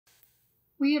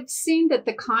We have seen that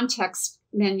the context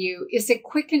menu is a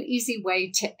quick and easy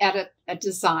way to edit a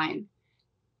design.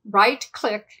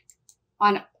 Right-click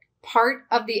on part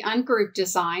of the ungrouped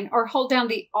design or hold down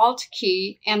the Alt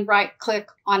key and right-click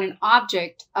on an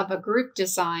object of a group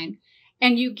design,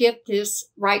 and you get this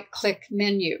right-click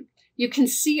menu. You can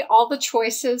see all the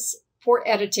choices for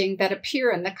editing that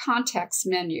appear in the context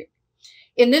menu.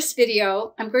 In this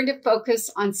video, I'm going to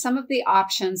focus on some of the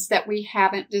options that we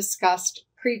haven't discussed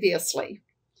previously.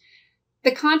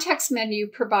 The context menu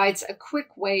provides a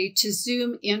quick way to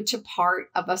zoom into part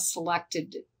of a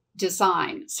selected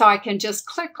design. So I can just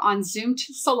click on Zoom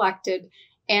to Selected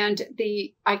and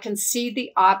I can see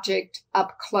the object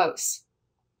up close.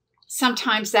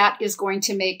 Sometimes that is going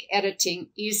to make editing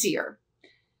easier.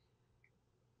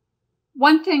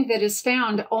 One thing that is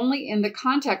found only in the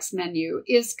context menu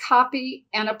is Copy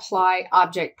and Apply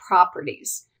Object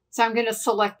Properties. So I'm going to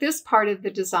select this part of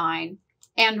the design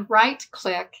and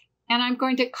right-click, and I'm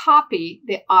going to copy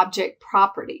the object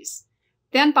properties.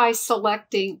 Then by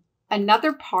selecting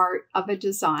another part of a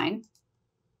design,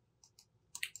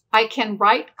 I can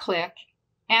right-click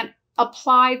and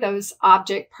apply those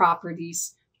object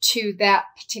properties to that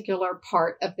particular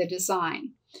part of the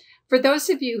design. For those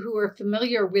of you who are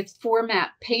familiar with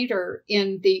Format Painter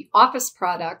in the Office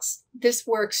products, this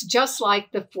works just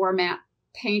like the Format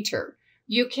Painter.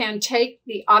 You can take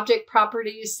the object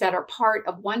properties that are part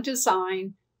of one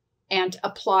design and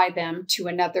apply them to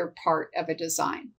another part of a design.